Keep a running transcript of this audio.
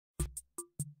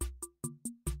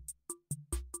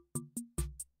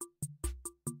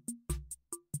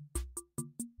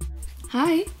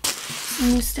Hi,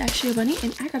 I'm MustachioBunny,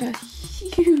 and I got a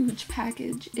huge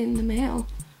package in the mail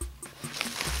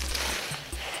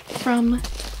from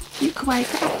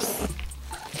CUTEKAWAIICRAFTS.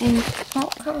 And, oh,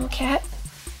 hello, cat.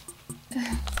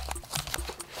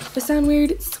 If I sound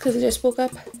weird, it's because I just woke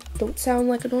up. Don't sound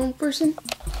like a normal person.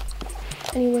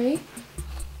 Anyway,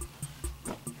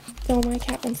 oh, my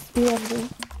cat wants to be lovely.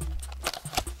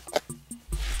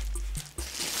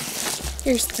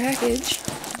 Here's the package.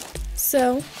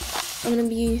 So, I'm going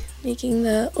to be making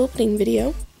the opening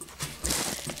video.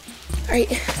 Alright,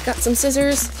 got some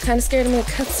scissors. Kind of scared I'm going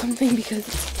to cut something because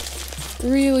it's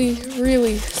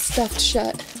really stuffed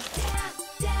shut.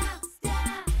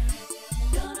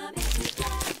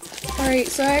 Alright,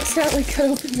 so I accidentally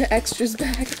cut open the extras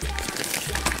bag.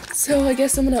 So I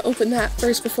guess I'm going to open that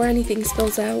first before anything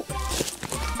spills out.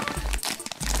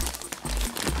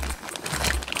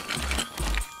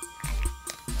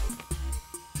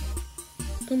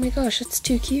 Oh my gosh, that's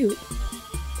too cute.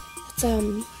 It's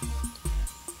a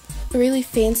really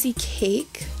fancy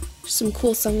cake, some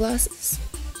cool sunglasses,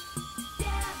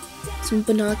 some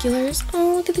binoculars.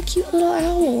 Oh, look at the cute little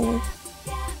owl.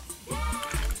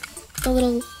 A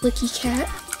little licky cat.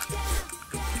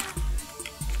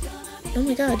 Oh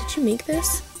my god, did you make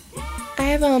this? I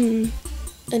have an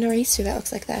eraser that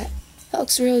looks like that. That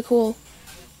looks really cool.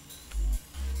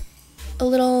 A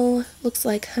little, looks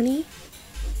like honey.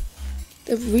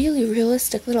 A really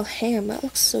realistic little ham. That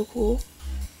looks so cool.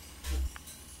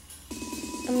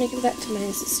 I'm gonna give that to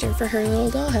my sister for her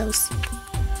little dollhouse.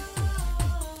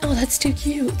 Oh, that's too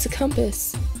cute. It's a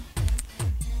compass.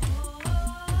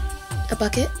 A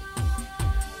bucket.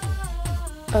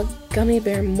 A gummy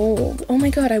bear mold. Oh my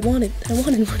god, I wanted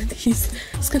one of these.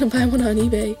 I was gonna buy one on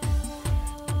eBay.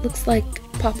 Looks like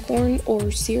popcorn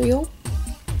or cereal.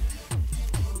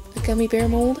 A gummy bear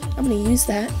mold. I'm gonna use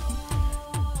that.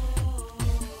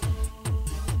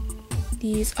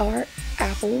 These are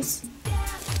apples.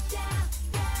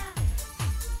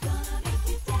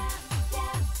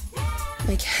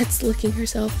 My cat's licking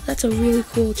herself. That's a really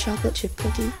cool chocolate chip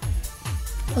cookie.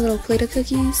 A little plate of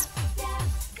cookies.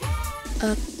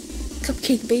 A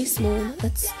cupcake base mold.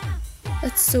 That's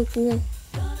so cool.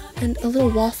 And a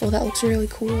little waffle that looks really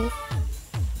cool.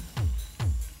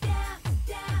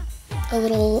 A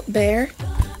little bear.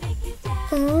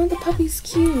 Aw, the puppy's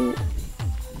cute.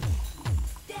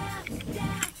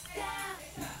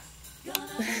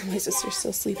 My sister's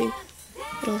still sleeping.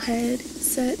 Little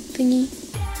headset thingy.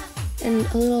 And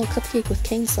a little cupcake with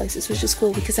cane slices, which is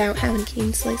cool because I don't have any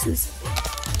cane slices.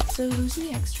 So those are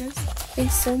the extras.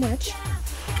 Thanks so much.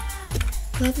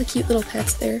 I love the cute little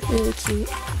pets there. Really cute.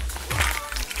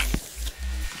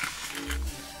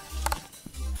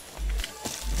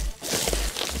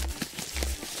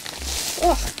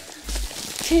 Oh,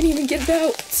 can't even get it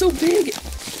out. It's so big.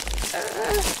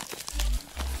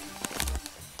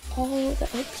 All the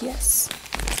LPS.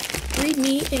 Read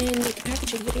me in the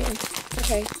packaging video.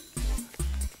 Okay.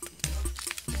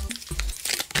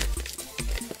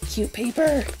 Cute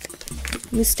paper.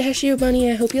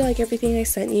 MustachioBunny, I hope you like everything I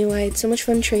sent you. I had so much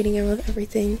fun trading. I love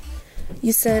everything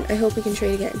you sent. I hope we can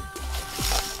trade again.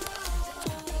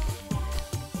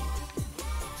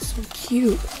 So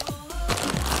cute.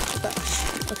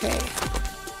 Gosh. Okay.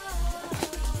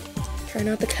 Try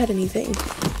not to cut anything.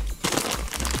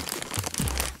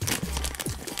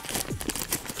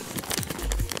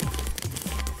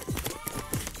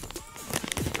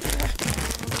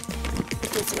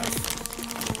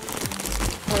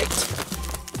 Alright.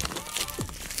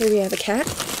 Here we have a cat.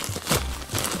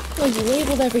 Oh, you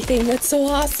labeled everything. That's so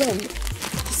awesome.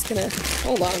 Just gonna,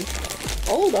 hold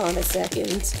on a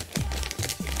second.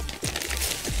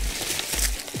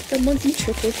 The monkey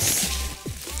triplets.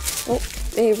 Oh,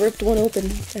 they ripped one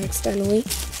open accidentally.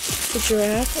 The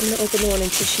giraffe. I'm gonna open the one in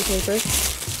tissue paper.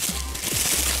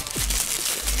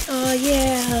 Oh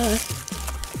yeah.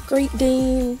 Great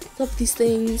Dane. Love these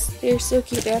things. They're so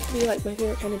cute. They have to be like my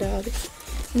favorite kind of dog.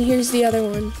 And here's the other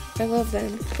one. I love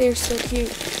them. They're so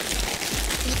cute.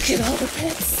 Look at all the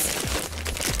pets.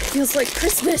 Feels like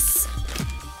Christmas.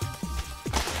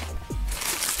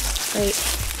 Right.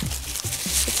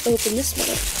 Let's open this one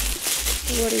up.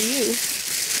 What are you?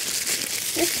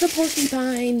 It's the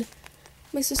porcupine.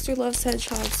 My sister loves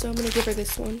hedgehogs, so I'm going to give her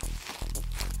this one.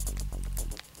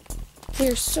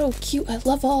 They're so cute. I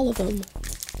love all of them.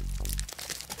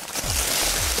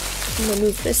 I'm going to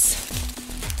move this.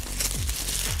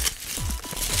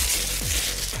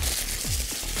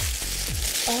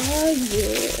 Oh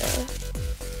yeah.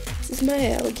 This is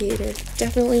my alligator.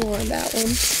 Definitely want that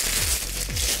one.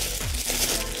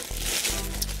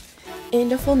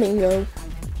 And a flamingo.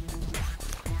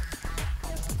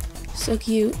 So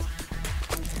cute.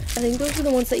 think those are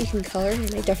the ones that you can color,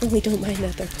 and I definitely don't mind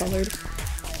that they're colored.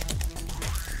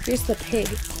 Here's the pig.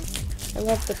 I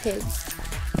love the pigs.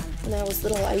 When I was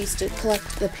little, I used to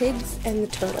collect the pigs and the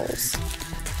turtles.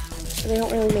 They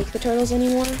don't really make the turtles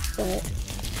anymore, but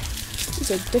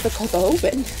these are difficult to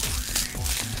open.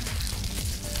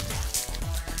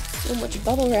 So much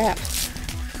bubble wrap.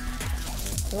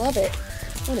 I love it.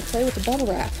 I want to play with the bubble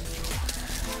wrap.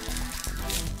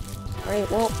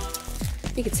 Alright, well, I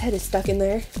think its head is stuck in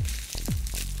there.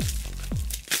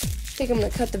 I think I'm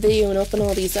going to cut the video and open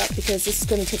all these up because this is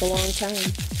going to take a long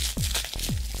time.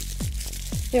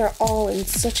 They are all in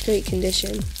such great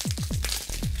condition.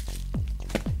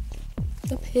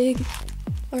 The pig.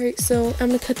 Alright, so I'm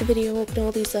going to cut the video, open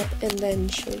all these up, and then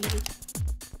show you.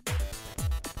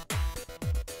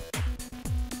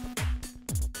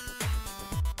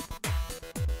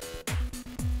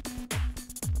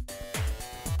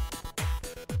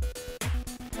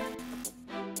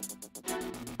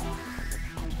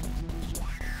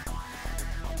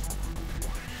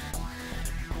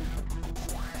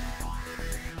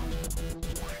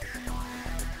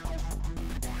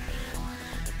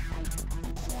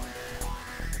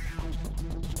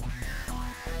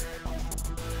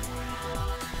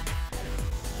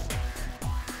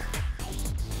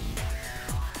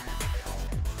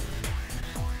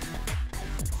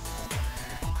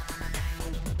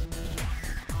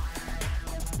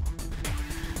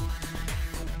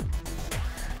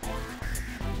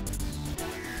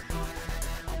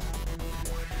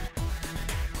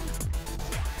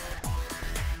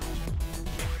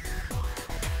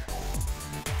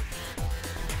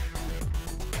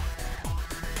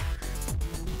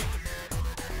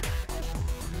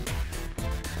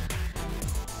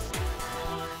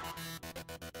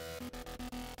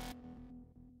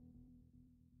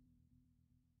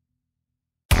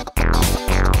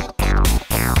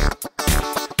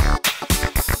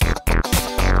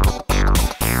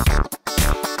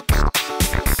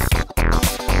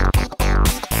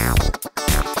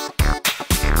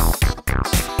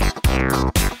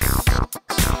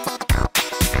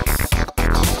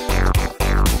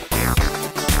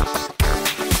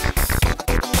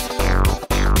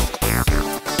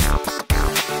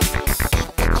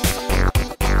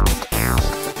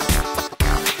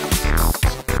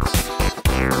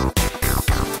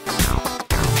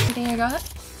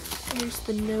 Here's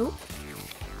the note.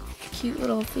 Cute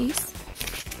little face.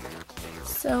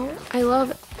 So, I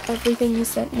love everything you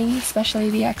sent me, especially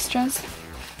the extras.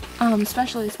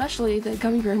 Especially the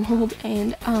gummy bear mold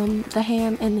and the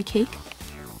ham and the cake.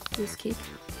 This cake.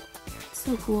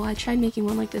 So cool. I tried making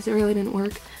one like this, it really didn't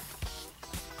work.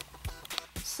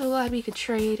 So glad we could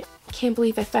trade. Can't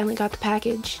believe I finally got the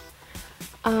package.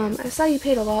 I saw you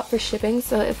paid a lot for shipping,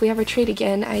 so if we ever trade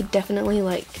again, I'd definitely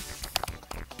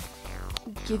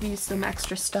give you some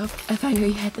extra stuff if I knew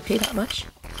you had to pay that much,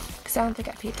 because I don't think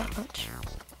I paid that much.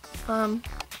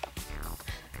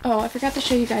 Oh, I forgot to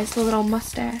show you guys the little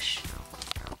mustache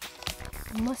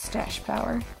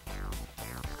power.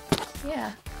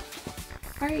 Yeah.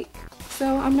 Alright,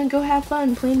 so I'm gonna go have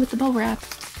fun playing with the bubble wrap.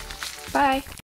 Bye!